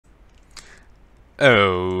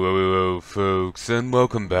Hello, folks, and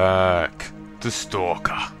welcome back to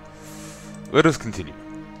S.T.A.L.K.E.R. Let us continue.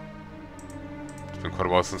 It's been quite a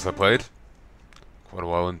while since I played. Quite a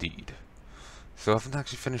while indeed. So I haven't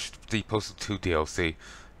actually finished the Postal 2 DLC.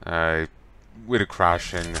 With it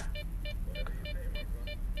crashing.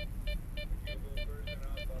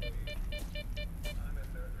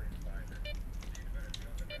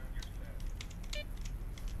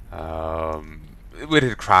 With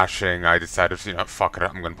it crashing, I decided, fuck it,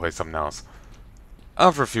 I'm gonna play something else.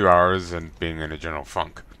 After a few hours and being in a general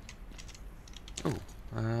funk. Ooh,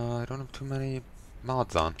 I don't have too many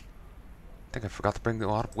mods on. I think I forgot to bring the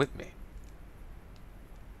lot with me.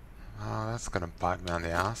 That's gonna bite me on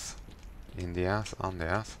the ass. In the ass, on the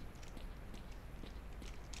ass.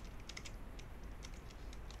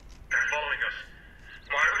 They're following us.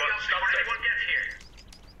 Mark, stop there. Anyone get here?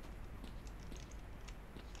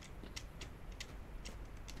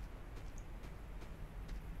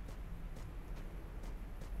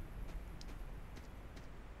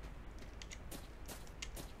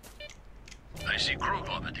 I see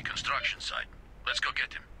Krugov at the construction site. Let's go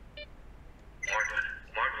get him. Mark,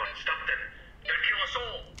 stop them. They'll kill us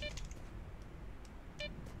all.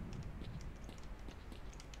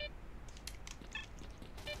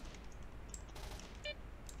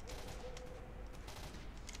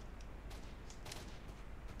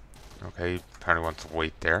 Okay, apparently wants to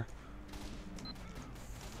wait there.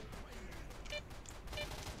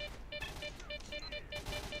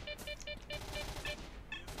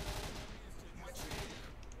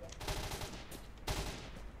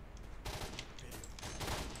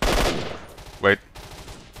 Wait.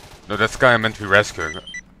 No, that's the guy I'm meant to be rescuing.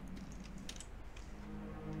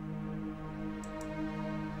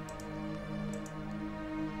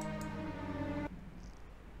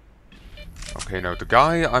 Okay, no, the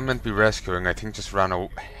guy I'm meant to be rescuing, I think, just ran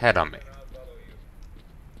ahead on me.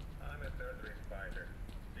 I'm a third responder.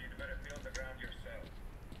 So you'd better be on the ground yourself.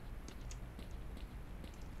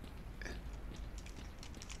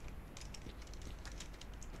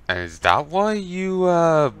 And is that why you,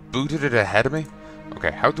 booted it ahead of me?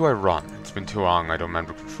 Okay, how do I run? It's been too long, I don't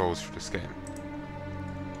remember controls for this game.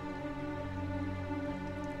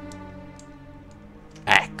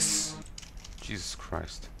 X. Jesus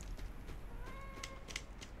Christ.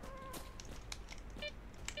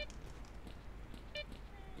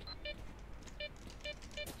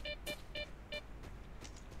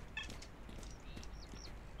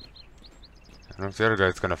 I don't know if the other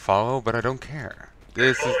guy's gonna follow, but I don't care.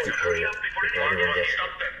 This is the... Hurry up before anyone runs. Stop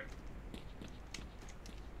them.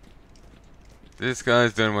 This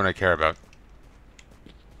guy's doing what I care about.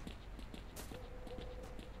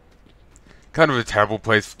 Kind of a terrible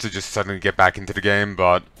place to just suddenly get back into the game,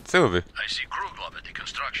 but still a bit. I see Krugov at the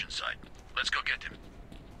construction site. Let's go get him.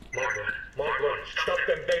 Mark, stop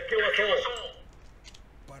them. They'll kill us all.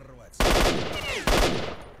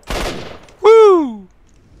 Woo!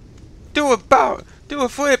 Do a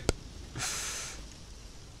flip!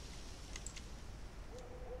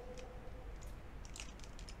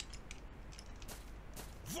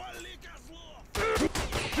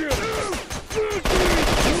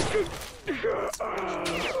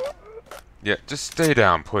 Yeah, just stay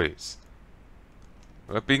down, please.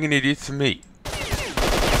 Without being an idiot to me.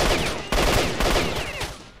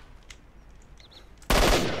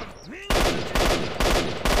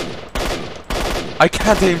 I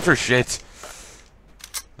can't aim for shit!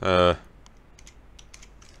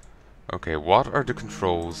 Okay, what are the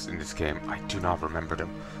controls in this game? I do not remember them.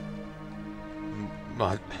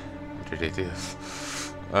 What did I do?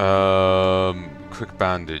 Quick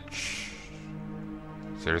bandage.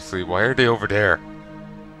 Seriously, why are they over there?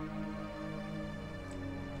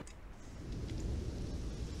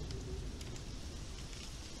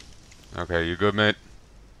 Okay, you good, mate?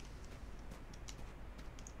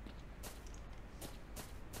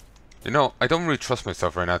 You know, I don't really trust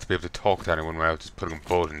myself right now to be able to talk to anyone without just putting a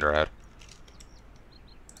bullet in their head.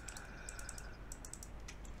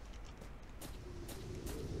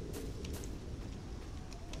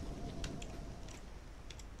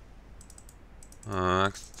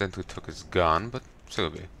 Accidentally took his gun, but still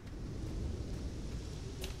be.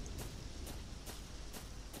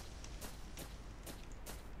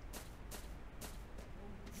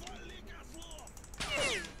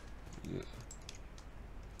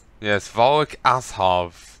 Yes, Volok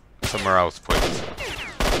Ashov somewhere else, please.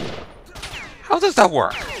 How does that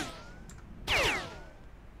work?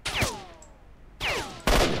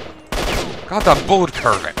 God, that bullet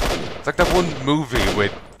curving. It's like that one movie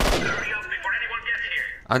with Hurry up before anyone gets here.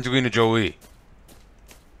 Angelina Jolie.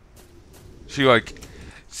 She like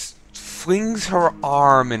flings her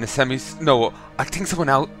arm in a semi... No, I think someone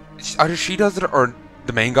else... Either she does it or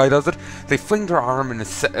the main guy does it. They fling their arm in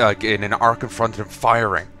in an arc in front of them,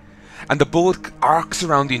 firing. And the bullet arcs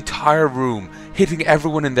around the entire room, hitting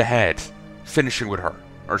everyone in the head, finishing with her,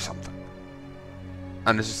 or something.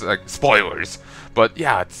 And it's just like, spoilers. But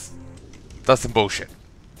yeah, that's some bullshit.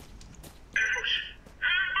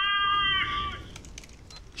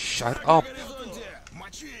 Shut up.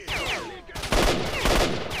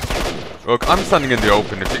 Look, I'm standing in the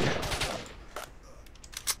open. If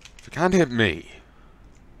you can't hit me.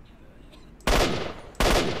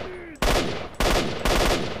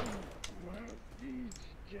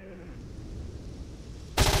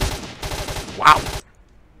 Wow.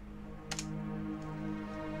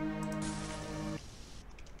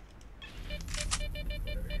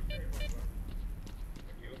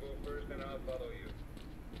 You go first and I'll follow you.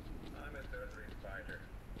 I'm a third-rate fighter,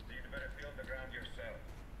 so you'd better feel the ground yourself.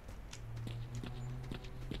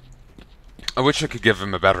 I wish I could give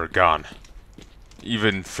him a better gun.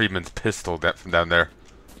 Even Freeman's pistol from down there.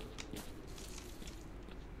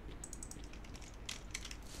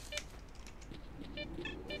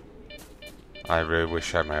 I really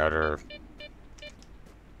wish I had my other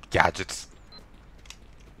gadgets.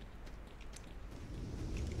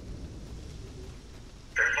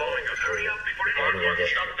 They're following us. Hurry up before anyone can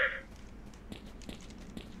stop them.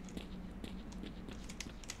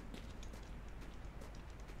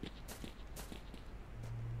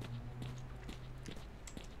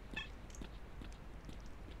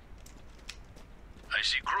 I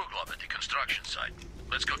see Kruglov at the construction site.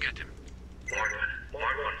 Let's go get him. Mark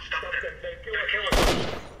one, stop them. They're killing us.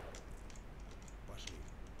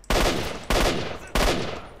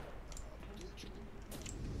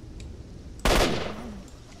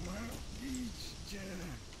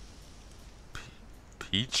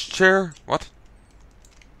 Peach chair? What?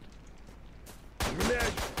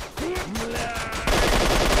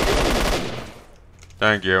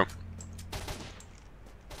 Thank you.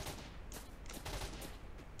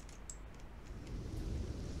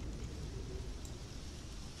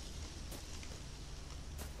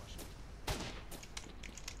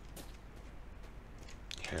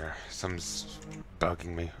 Here, some's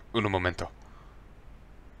bugging me. Uno momento.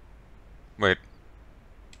 Wait.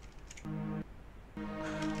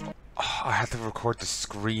 Oh, I had to record the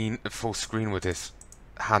full screen with this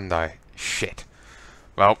hand-eye. Shit.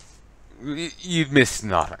 Well, you missed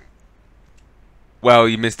nothing. Well,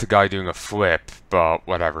 you missed a guy doing a flip, but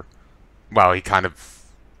whatever. Well, he kind of...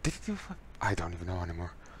 Did he do a flip? I don't even know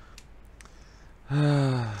anymore.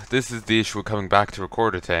 This is the issue with coming back to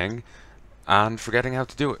record a thing and forgetting how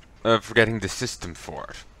to do it. Forgetting the system for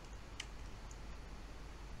it.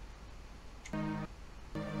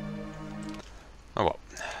 Oh well.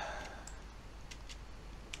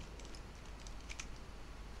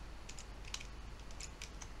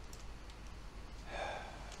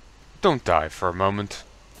 Don't die for a moment.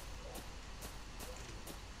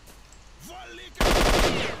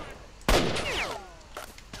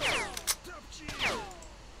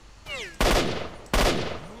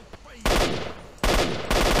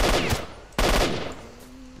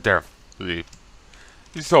 There. You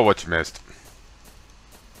saw what you missed.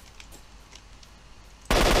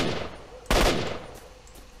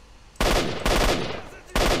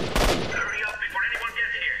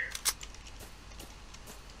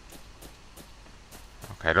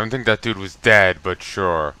 Okay, I don't think that dude was dead, but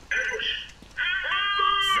sure.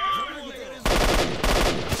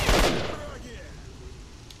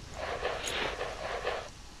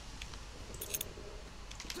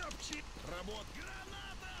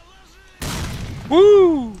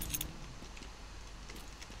 Woo!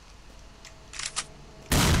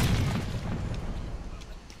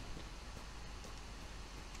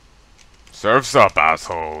 Surf's up,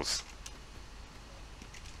 assholes.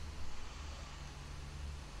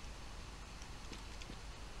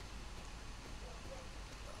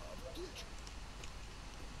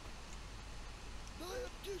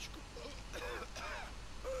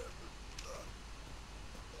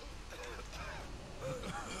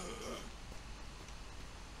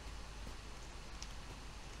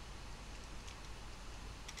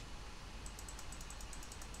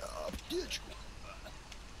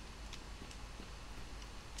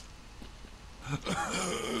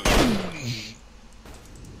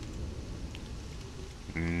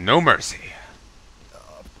 No mercy.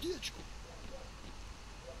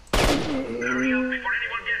 Hurry up before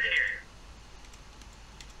anyone gets here.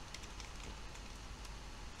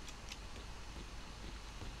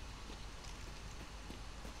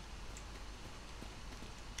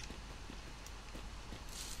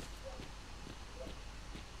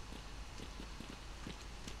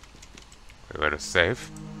 Let us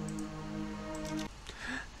save.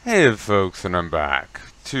 Hey folks, and I'm back.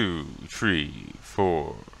 2, 3,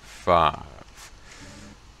 4, 5.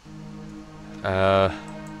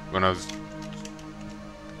 When I was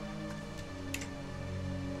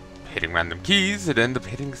hitting random keys, it ended up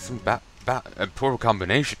hitting some a poor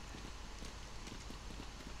combination.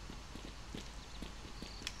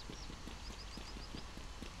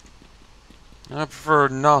 I prefer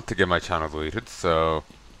not to get my channel deleted, so...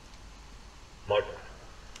 Martin,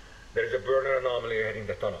 there is a burner anomaly heading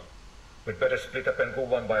the tunnel. We'd better split up and go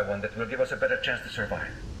one by one. That will give us a better chance to survive.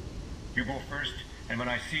 You go first, and when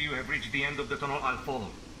I see you have reached the end of the tunnel, I'll follow.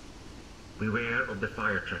 Beware of the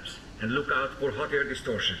fire traps, and look out for hot air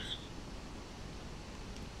distortions.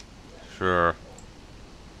 Sure.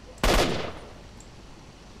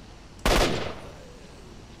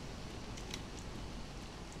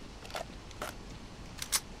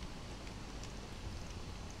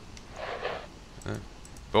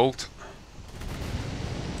 Bolt.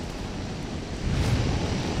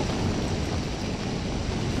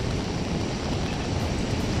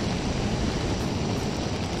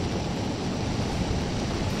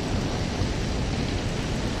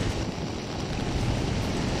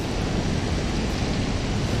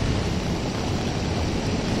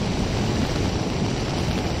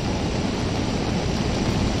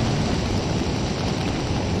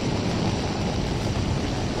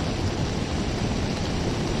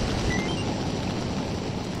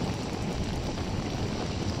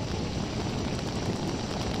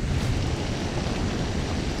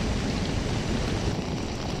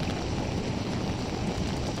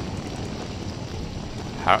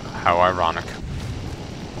 How ironic.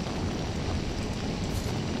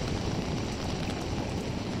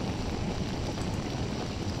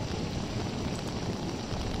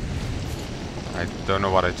 I don't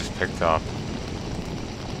know what I just picked up.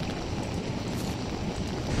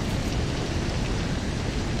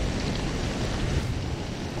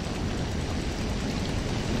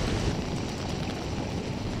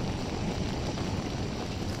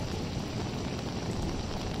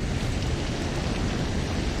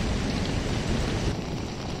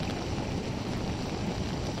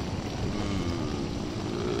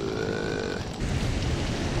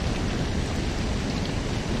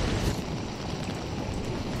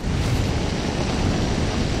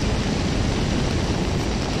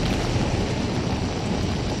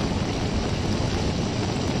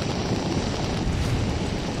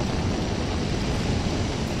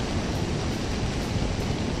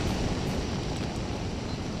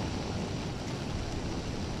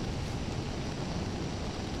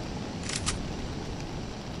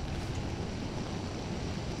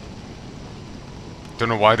 Don't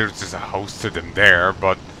know why there's just a host to them there,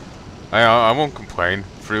 but I won't complain.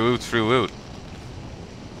 Free loot's free loot.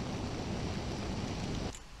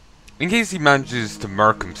 In case he manages to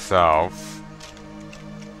murk himself,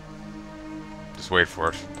 just wait for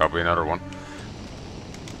it. That'll be another one.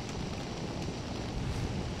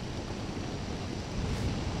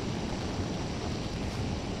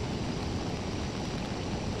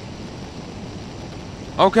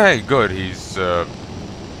 Okay, good. He's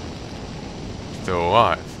still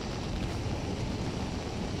alive.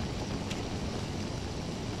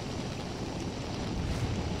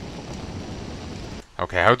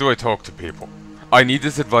 Okay, how do I talk to people? I need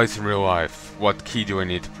this advice in real life. What key do I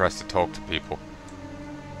need to press to talk to people?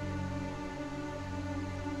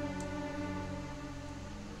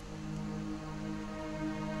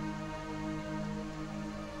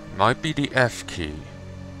 Might be the F key.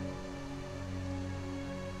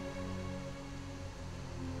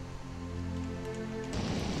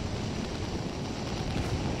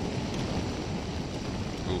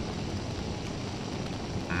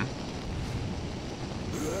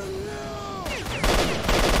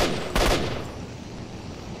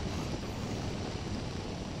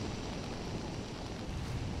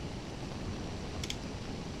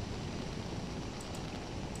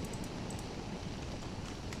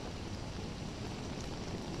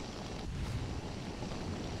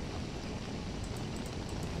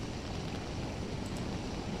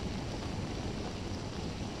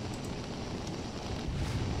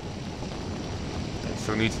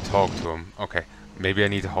 Still need to talk to him. Okay, maybe I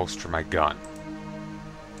need to holster my gun.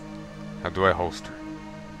 How do I holster?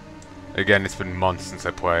 Again, it's been months since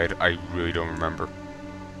I played. I really don't remember.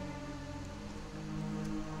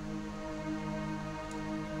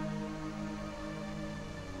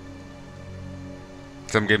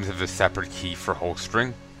 Some games have a separate key for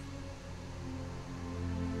holstering.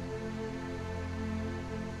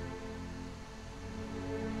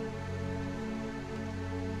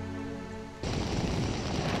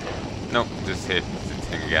 Nope, just hit the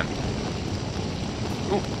thing again.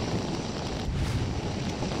 Ooh.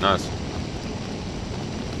 Nice.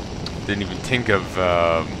 Didn't even think of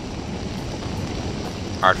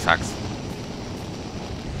artifacts.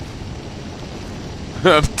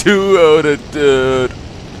 I'm too out of dude.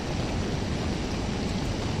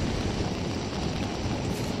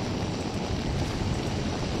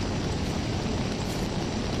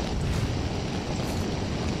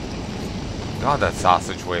 God, that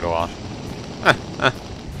sausage weighed a lot.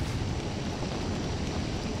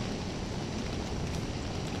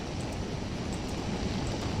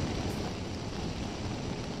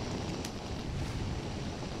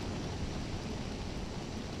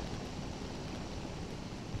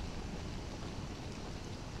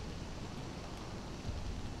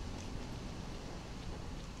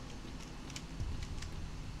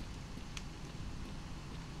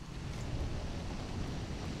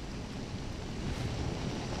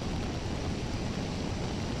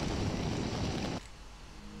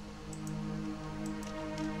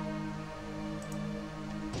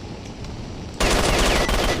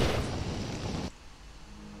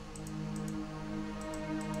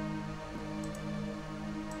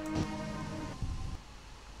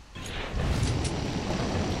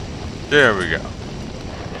 There we go.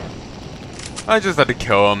 I just had to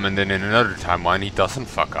kill him, and then in another timeline he doesn't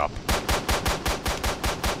fuck up.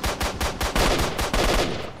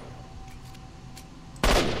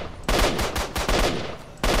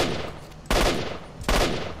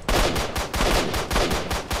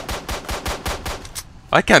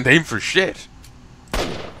 I can't aim for shit.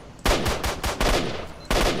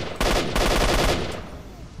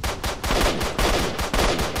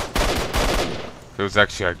 It was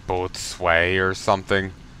actually like bullet sway or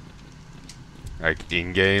something. Like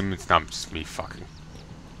in-game, it's not just me fucking.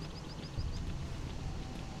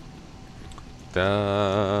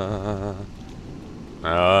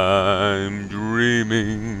 I'm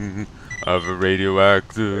dreaming of a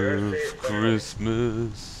radioactive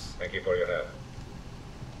Christmas. Thank you for your help.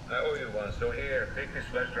 I owe you one, so here, take this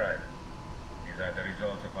flash drive. These are the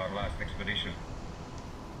results of our last expedition.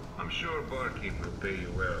 I'm sure Barkeep will pay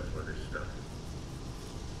you well for this stuff.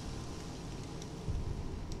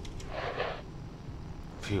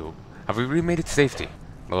 Phew. Have we really made it to safety?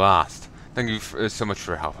 The last. Thank you so much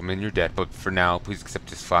for your help. I'm in your debt, but for now, please accept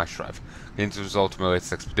this flash drive. It's the result of my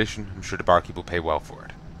latest expedition. I'm sure the barkeep will pay well for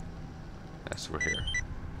it. Yes, we're here.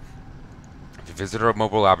 If you visit our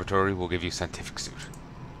mobile laboratory, we'll give you a scientific suit.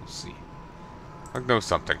 We'll see. I know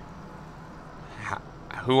something.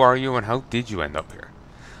 Who are you and how did you end up here?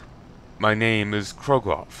 My name is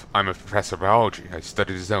Kroglov. I'm a professor of biology. I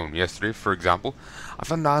studied the zone. Yesterday, for example, I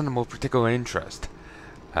found an animal of particular interest.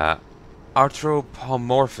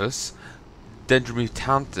 Arthropomorphus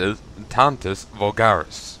Dendromutantus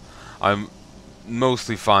vulgaris. I'm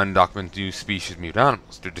mostly find document new species mutant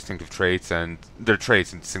animals, their distinctive traits and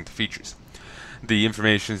distinctive features. The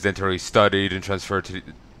information is then thoroughly studied and transferred to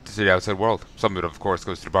the outside world. Some of it, of course,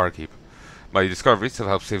 goes to the barkeep. My discoveries have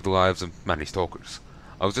helped save the lives of many stalkers.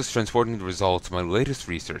 I was just transporting the results of my latest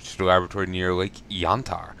research to the laboratory near Lake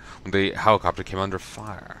S.T.A.L.K.E.R when the helicopter came under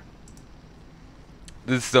fire.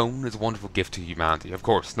 This zone is a wonderful gift to humanity. Of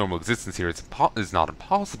course, normal existence here is not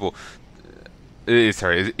impossible. Here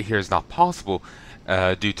is not possible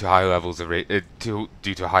due to high levels of due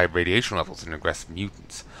to high radiation levels and aggressive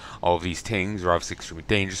mutants. All of these things are obviously extremely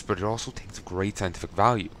dangerous, but they're also things of great scientific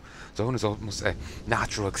value. The zone is almost a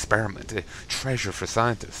natural experiment, a treasure for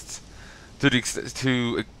scientists. To the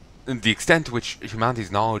extent to which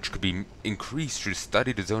humanity's knowledge could be increased through the study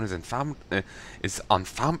of the zone is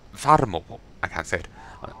unfathomable. I can't say it.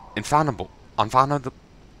 Unfathomable.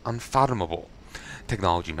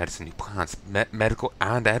 Technology, medicine, new plants, medical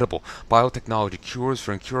and edible, biotechnology, cures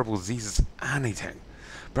for incurable diseases, anything.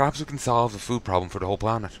 Perhaps we can solve the food problem for the whole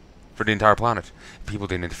planet, for the entire planet. If people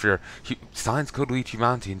didn't interfere, science could lead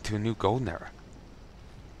humanity into a new golden era.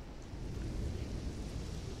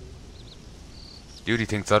 Duty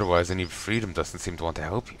thinks otherwise, and even freedom doesn't seem to want to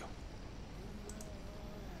help you.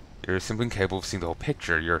 You're simply incapable of seeing the whole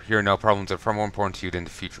picture. Your here and now problems are far more important to you than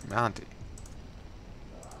the future of humanity.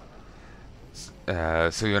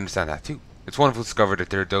 So you understand that too. It's wonderful to discover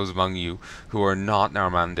that there are those among you who are not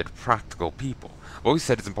narrow-minded, practical people. I've always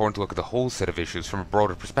said it's important to look at the whole set of issues from a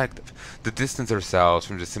broader perspective, to distance ourselves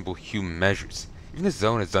from the simple human measures. Even if the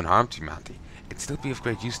zone has done harm to humanity, it can still be of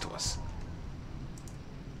great use to us.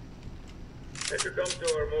 If you come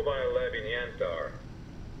to our mobile lab in Yantar,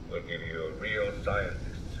 we'll give you a real scientist.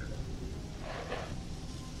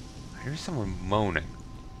 I hear someone moaning.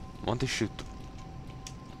 I want to shoot them.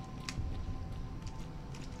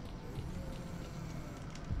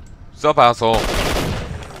 Sup, asshole?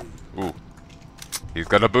 Ooh. He's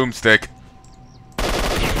got a boomstick.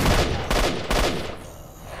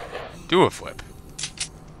 Do a flip.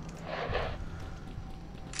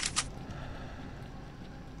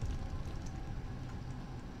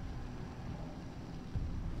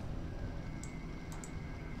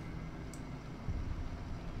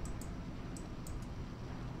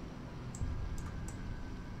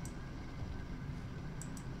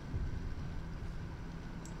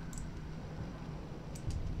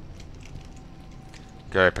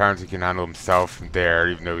 Guy apparently can handle himself from there,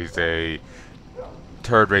 even though he's a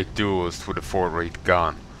third-rate duelist with a fourth-rate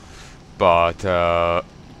gun. But,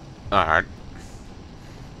 alright.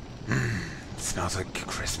 Smells like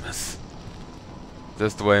Christmas.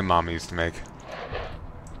 Just the way Mom used to make.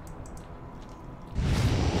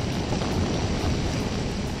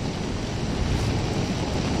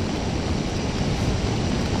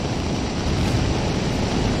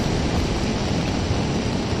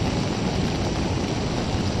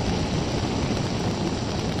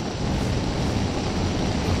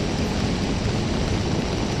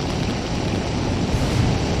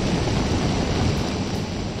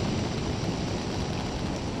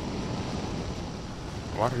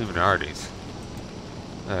 What even are these?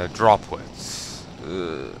 Droplets.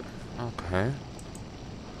 Okay.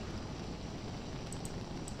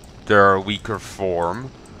 They're a weaker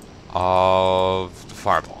form of the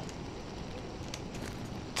fireball.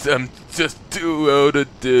 I'm just too loaded,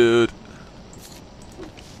 dude.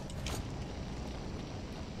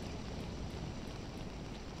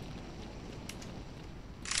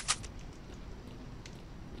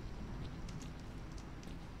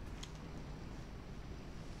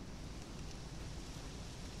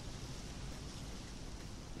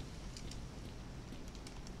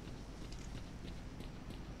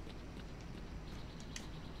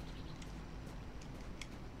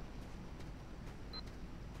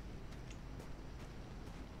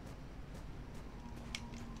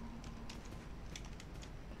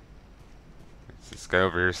 This guy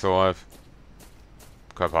over here still alive?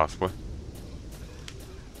 Quite possibly.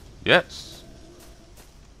 Yes.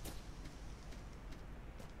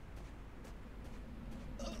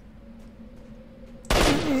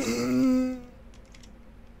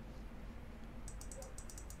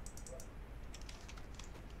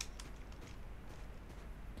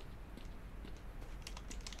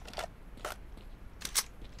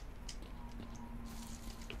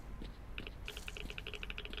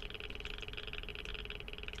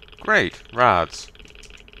 Great, rods.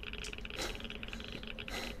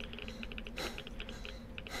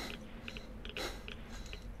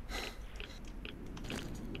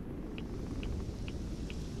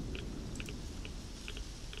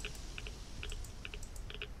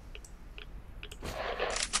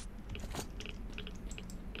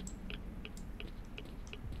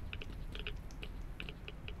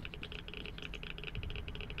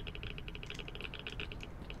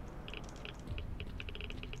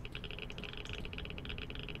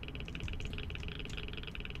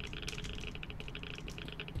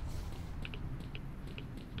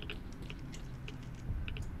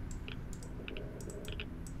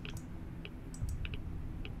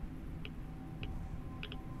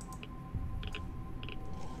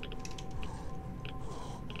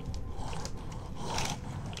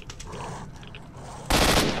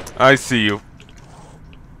 I see you.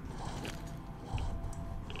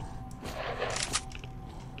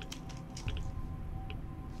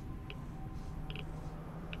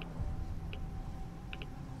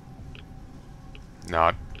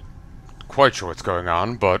 Not quite sure what's going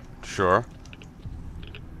on, but sure.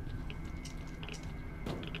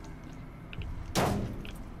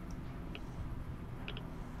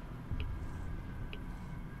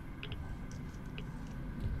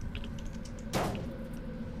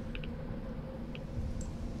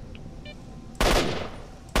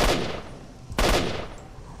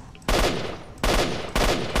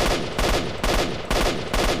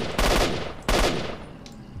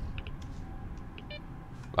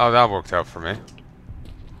 Oh, that worked out for me.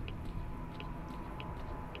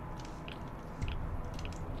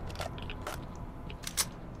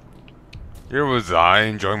 Here was I,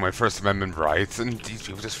 enjoying my First Amendment rights, and these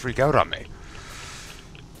people just freak out on me.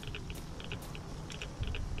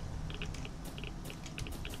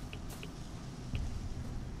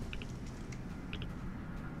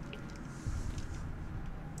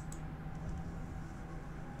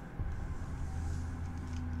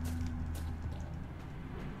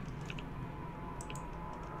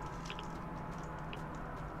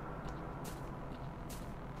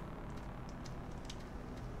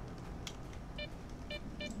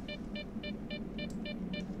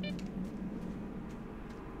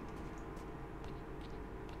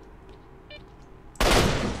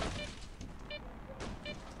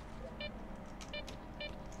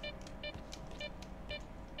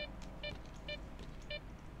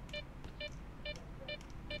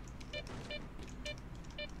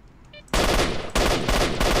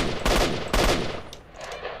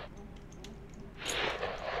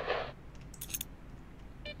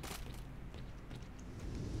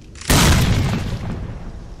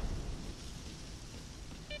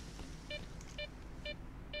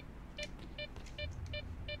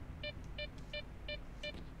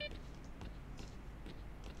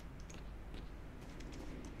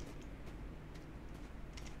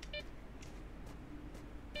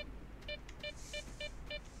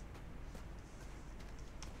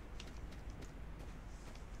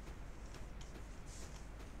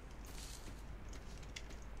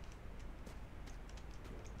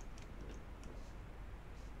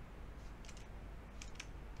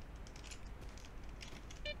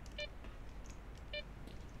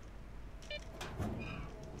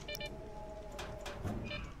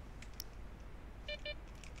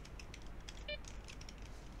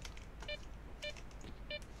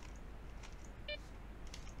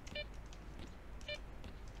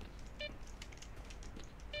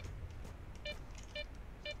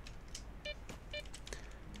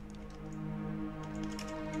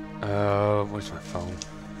 where's my phone?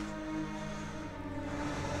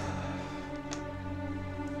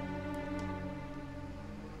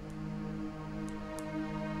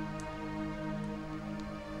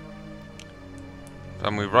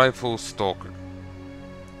 Family rifle, S.T.A.L.K.E.R.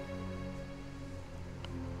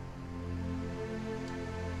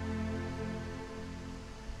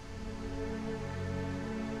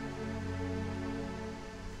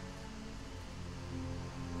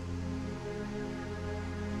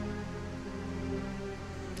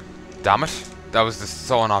 Damn it, that was the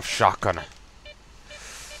sawn-off shotgun.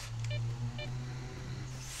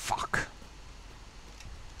 Fuck.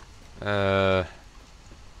 Let's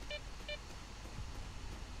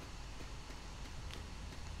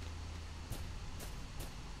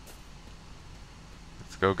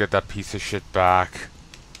go get that piece of shit back.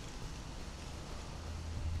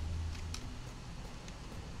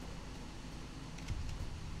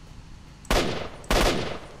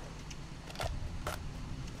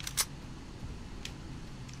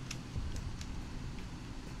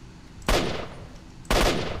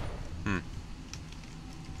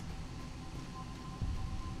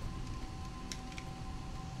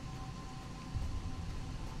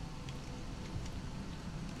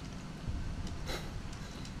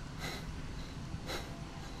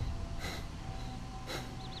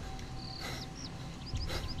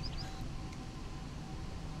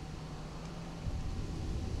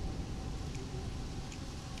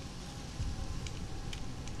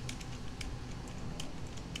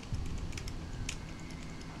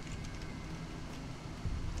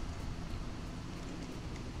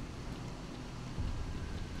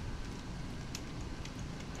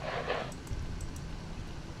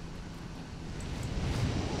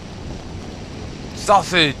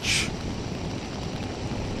 Sausage!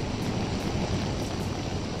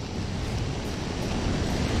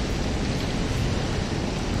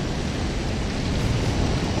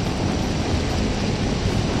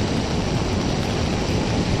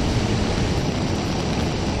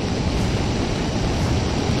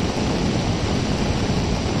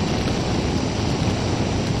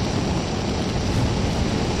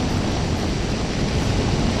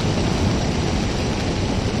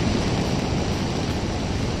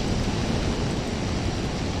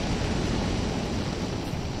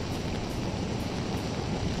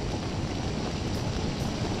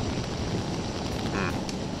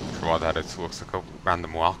 For that, it looks like a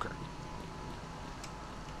random walker.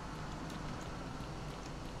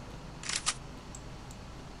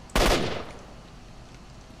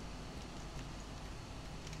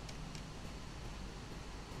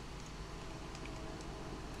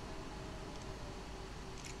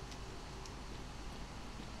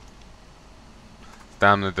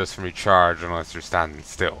 Stamina doesn't recharge unless you're standing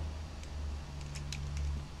still.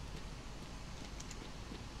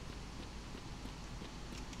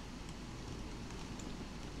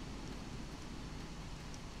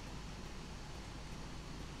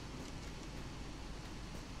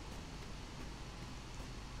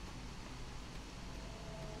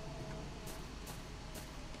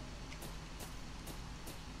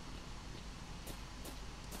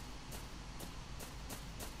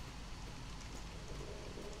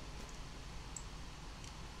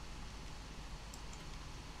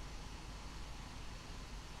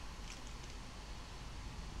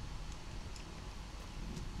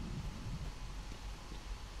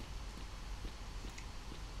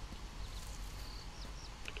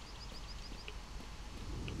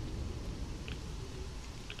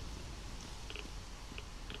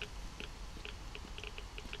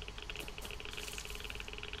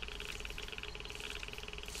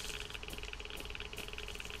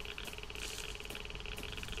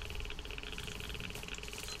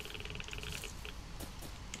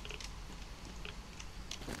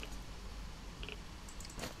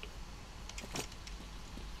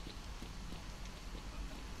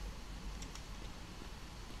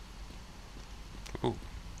 Ooh.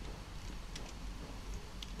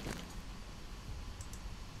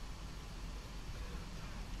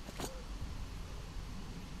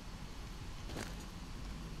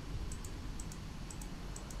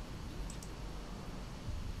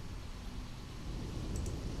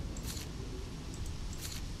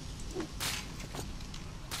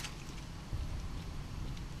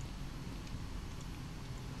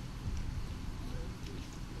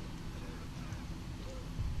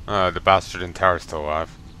 The bastard in tower's still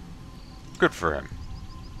alive. Good for him.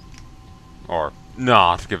 Or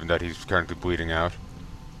not, given that he's currently bleeding out.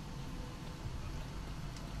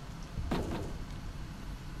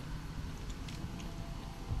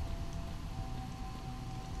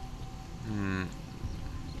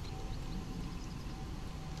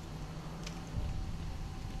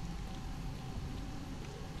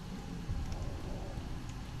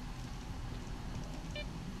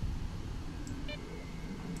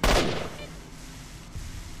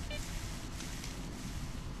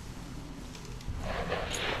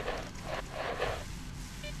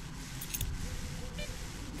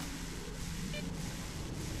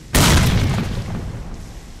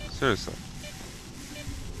 Seriously.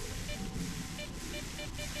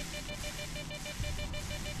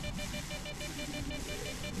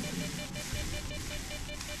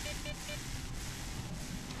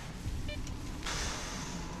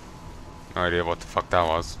 No idea what the fuck that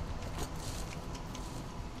was.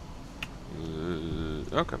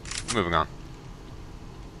 Okay, moving on.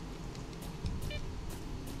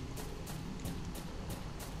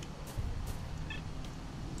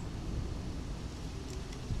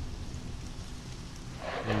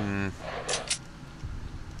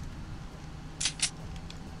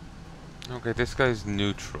 Okay, this guy's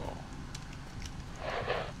neutral.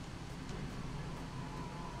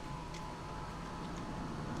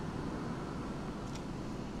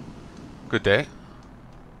 Good day.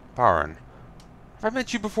 Baron. Have I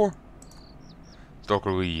met you before?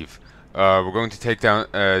 S.T.A.L.K.E.R leave. We're going to take down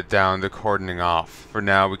the cordoning off. For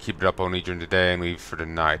now, we keep it up only during the day and leave for the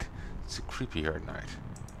night. It's so creepy here at night.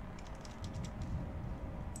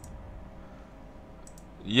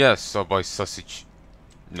 Yes, I'll buy sausage.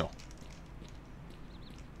 No.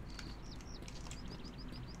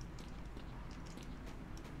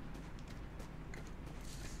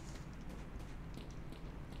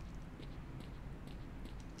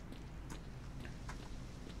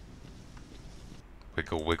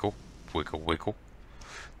 Wiggle, wiggle, wiggle, wiggle.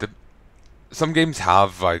 Some games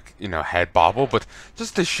have, like, you know, head bobble, but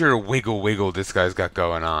just the sheer wiggle, wiggle this guy's got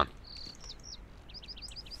going on.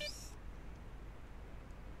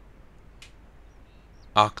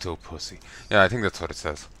 Octopussy. Yeah, I think that's what it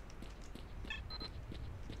says.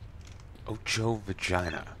 Ocho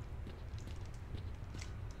vagina.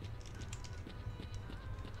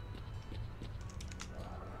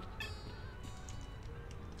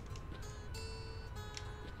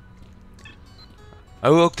 I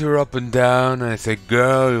looked her up and down and I said,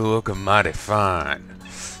 "Girl, you're looking mighty fine."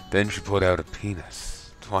 Then she pulled out a penis,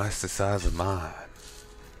 twice the size of mine.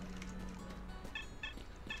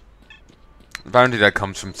 Apparently that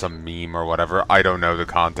comes from some meme or whatever. I don't know the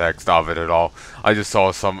context of it at all. I just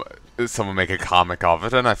saw someone make a comic of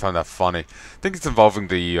it and I found that funny. I think it's involving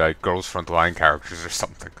the Girls Front Line characters or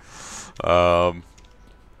something. And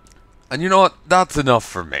you know what? That's enough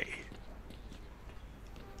for me.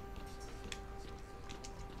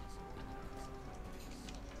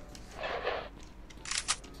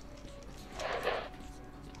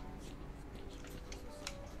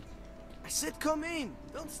 I said come in.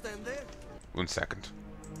 Don't stand there. 1 second.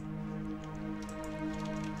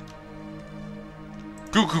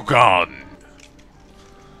 Kukukan!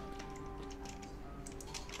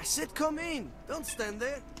 I said come in. Don't stand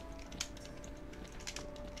there.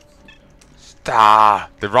 Stop!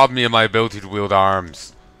 They robbed me of my ability to wield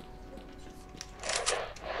arms.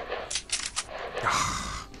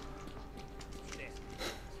 I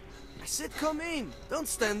said come in. Don't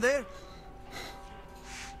stand there.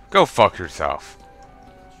 Go fuck yourself.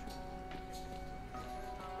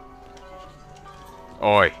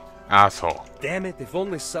 Oi, asshole. Damn it, if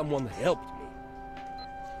only someone helped me.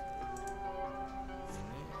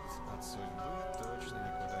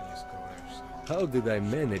 How did I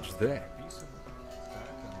manage that?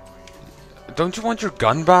 Don't you want your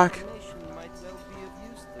gun back?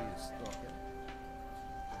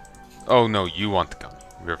 Oh no, you want the gun.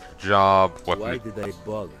 You have a job, weapon. Why did I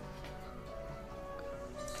bother?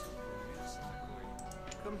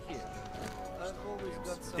 Come here. I've always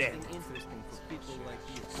got something interesting for people like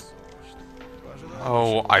you.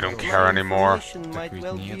 Oh, I don't care anymore. Information might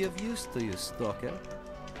well be of use to you, Stalker.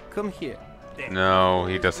 Come here. No,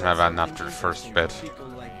 he doesn't have that after the first bit.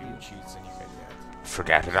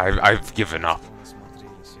 Forget it, I've given up.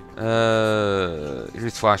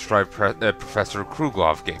 Here's flash drive Professor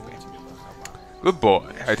Kruglov gave me. Good boy.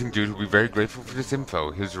 I think Dude will be very grateful for this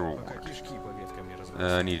info. Here's your reward.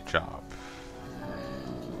 I need a job.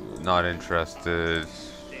 Not interested.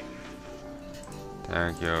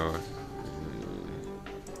 Thank you.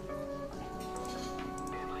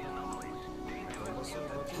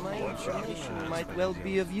 My information might well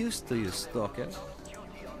be of use to you, Stalker.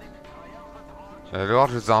 There are a lot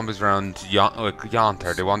of zombies around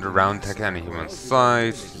Yonter. They wander around, take any human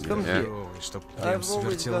sight. Come Yeah. here. I've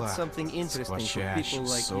always got something interesting for people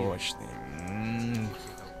like you.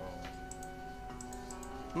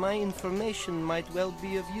 My information might well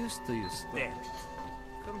be of use to you, Stalker.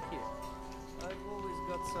 Come here. I've always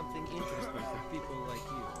got something interesting for people like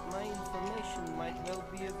you. My information might well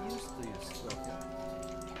be of use to you, Stalker.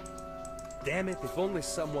 Damn it, if only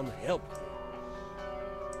someone helped me.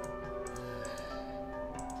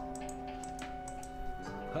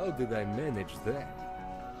 How did I manage that?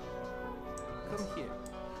 Come here.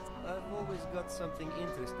 I've always got something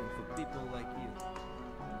interesting for people like you.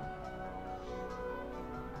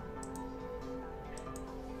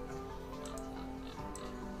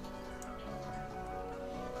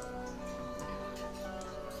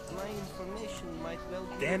 My information might well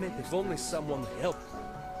be. Damn it, if only someone helped.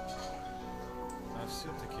 А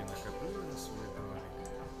все-таки накоплю на свой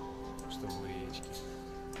дворик, чтобы речки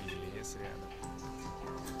и лес рядом.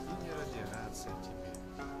 И не радиация тебе,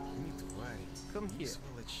 ни твари, Come ни here.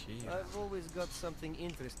 сволочей. I've always got something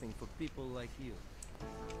interesting for people like you.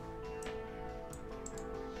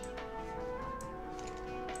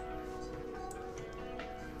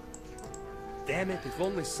 Damn it, if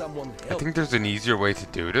only someone I helped. think there's an easier way to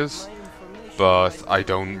do this, My information but might I well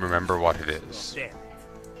don't be remember of what use it to you. is. Damn it.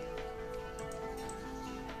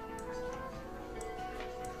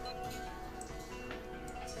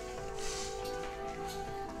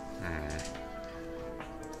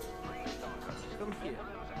 Come here.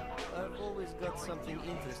 I've always got something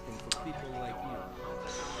interesting for people like you.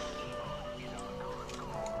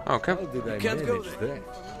 Okay. How did I can't go manage there. that?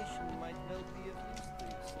 Information might well be of use to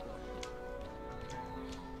you, Stalker.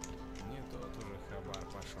 Не тот уже хабар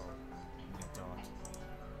пошел, не тот.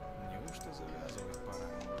 Неужто завязывать пора?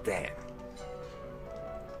 Damn.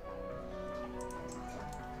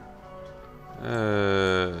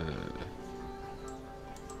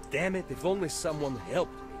 Damn it, if only someone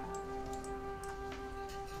helped me.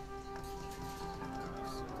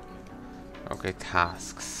 Okay,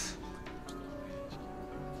 tasks.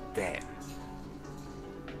 Damn.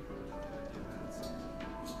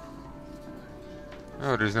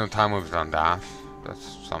 Oh, there's no time limit on that.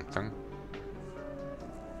 That's something.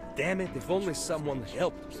 Damn it, if only someone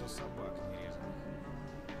helped me. Что собак не резаных.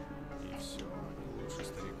 И все они лучше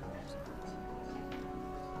стариков знают.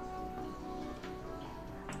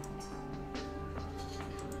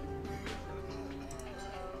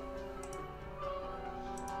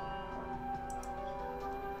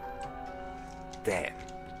 Damn.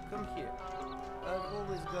 Come here. I've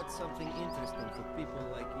always got something interesting for people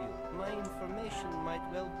like you. My information might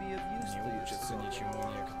well be of use to Не you, учатся Stalker. ничему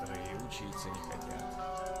некоторые и учиться не хотят.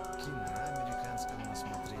 Кино американского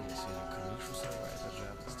насмотрелись или крышу срывает от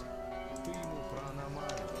жадности. Ты ему про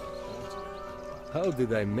аномалию рассказывай. How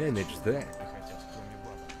did I manage that? Не хотят, кроме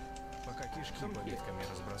бабок. Пока кишки болетками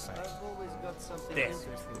разбросают. I've always got something Damn.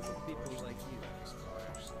 interesting for people like you. Не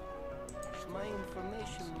справишься. My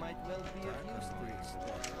information might well be of use to you,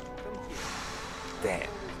 Stalker. Come here. Damn. I've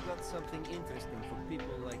always got something interesting for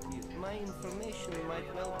people like you. My information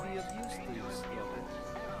might well be of use to you, Stalker.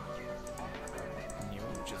 Не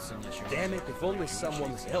учатся ничему. Damn it, if only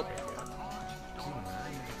someone helped. Кино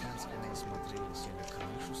американского насмотрелись или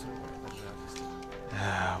крышу срывает от жадности.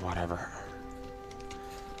 Whatever.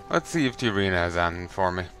 Let's see if the arena has anything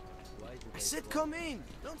for me. I said come in.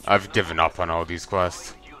 Don't you I've given up on all these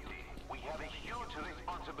quests. We have a huge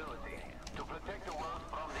responsibility to protect the world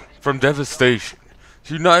from the From devastation,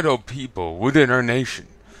 to unite all people within our nation,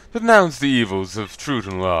 to denounce the evils of truth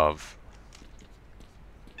and love.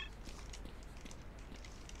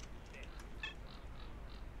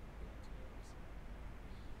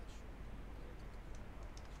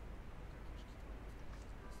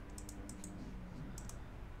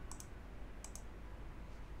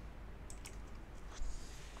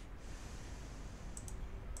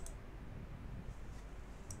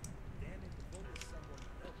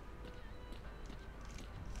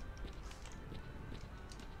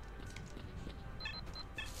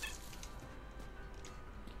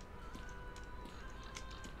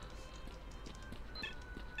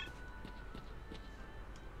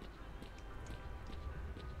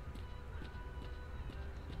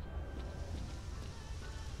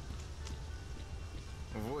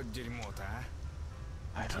 Вот дерьмо-то, а?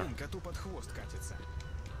 I День don't коту под хвост катится.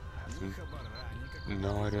 Ни have хабара, никакого.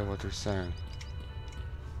 no idea what they're saying.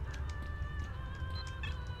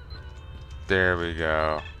 There we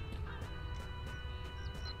go.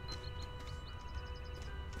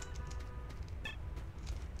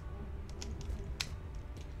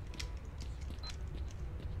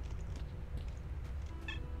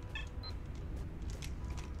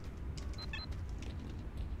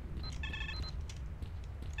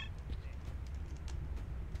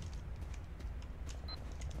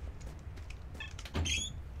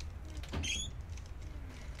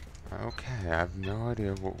 Okay, I have no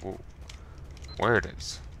idea where it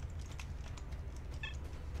is.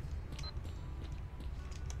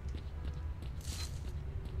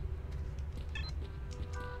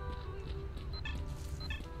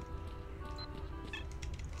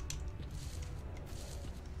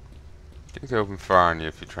 I think they open fire on you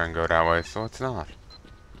if you try and go that way, so it's not.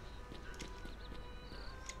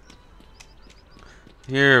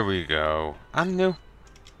 Here we go. I'm new.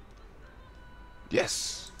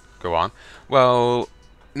 Yes. Go on. Well,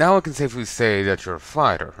 now I can safely say that you're a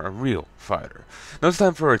fighter, a real fighter. Now it's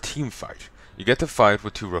time for a team fight. You get to fight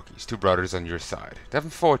with two rookies, two brothers on your side. They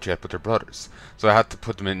haven't fought yet, but they're brothers, so I had to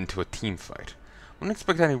put them into a team fight. Wouldn't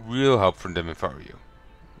expect any real help from them if I were you.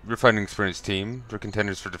 You're fighting an experienced team. They're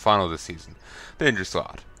contenders for the final this season. Dangerous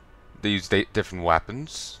lot. They use different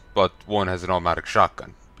weapons, but one has an automatic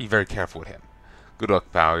shotgun. Be very careful with him. Good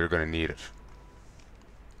luck, pal. You're gonna need it.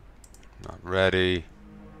 Not ready.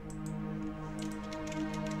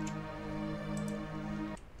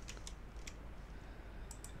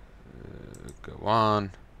 Go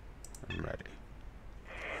on. I'm ready.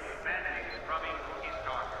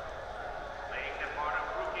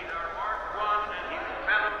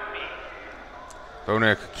 If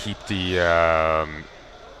only I could keep the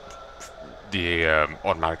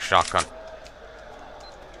automatic shotgun.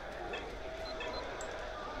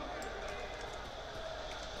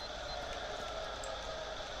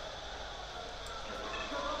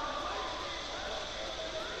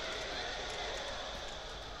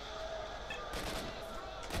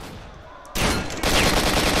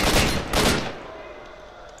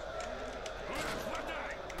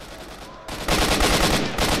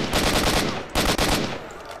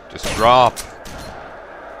 Just drop.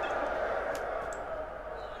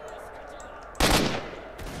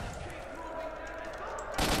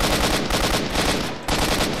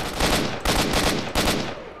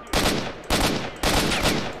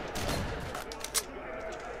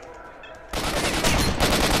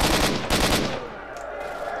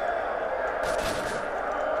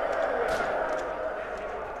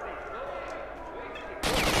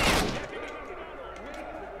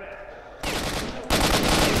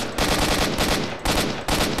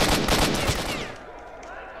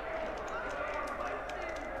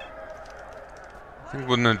 I think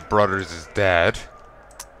one of the brothers is dead.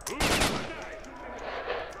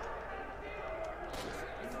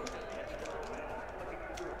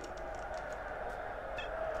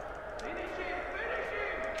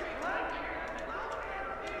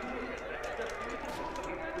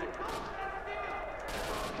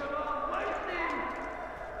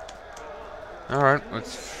 Alright,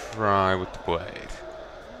 let's try with the blade.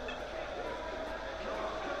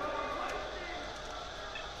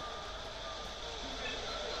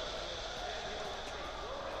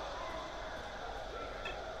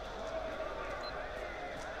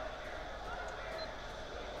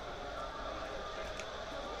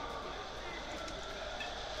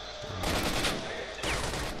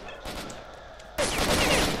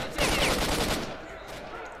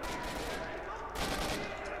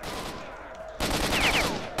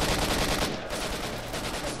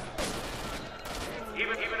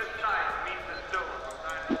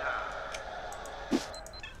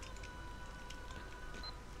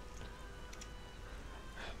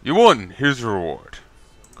 You won! Here's your reward.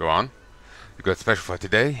 Go on. You got a special fight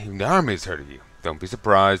today. Even the army has heard of you. Don't be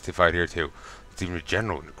surprised they fight here too. There's even a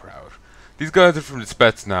general in the crowd. These guys are from the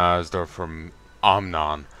Spetsnaz. They're from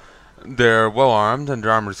Omnon. They're well armed and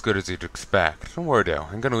their armor as good as you'd expect. Don't worry though.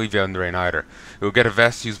 I'm gonna leave you out in the rain either. You'll get a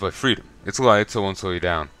vest used by Freedom. It's light, so it won't slow you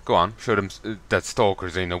down. Go on. Show them that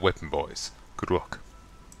stalkers ain't no whipping boys. Good luck.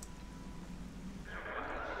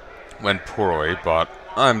 Went poorly, but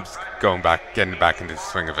I'm just getting back into the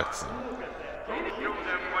swing of it. So.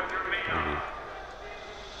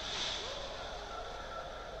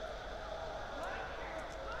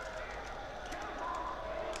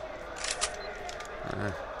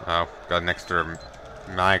 Oh, got an extra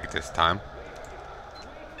mag this time.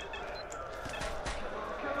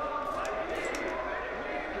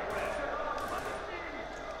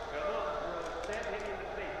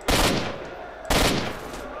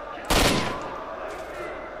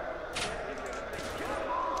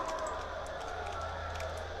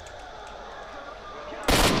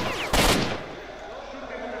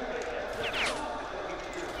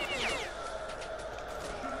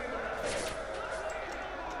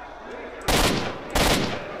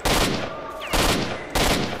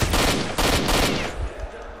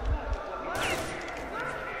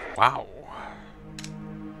 Wow.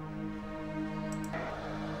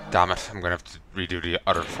 Damn it, I'm gonna have to redo the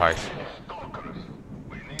other fight.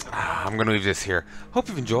 I'm gonna leave this here. Hope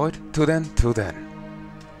you've enjoyed. Till then.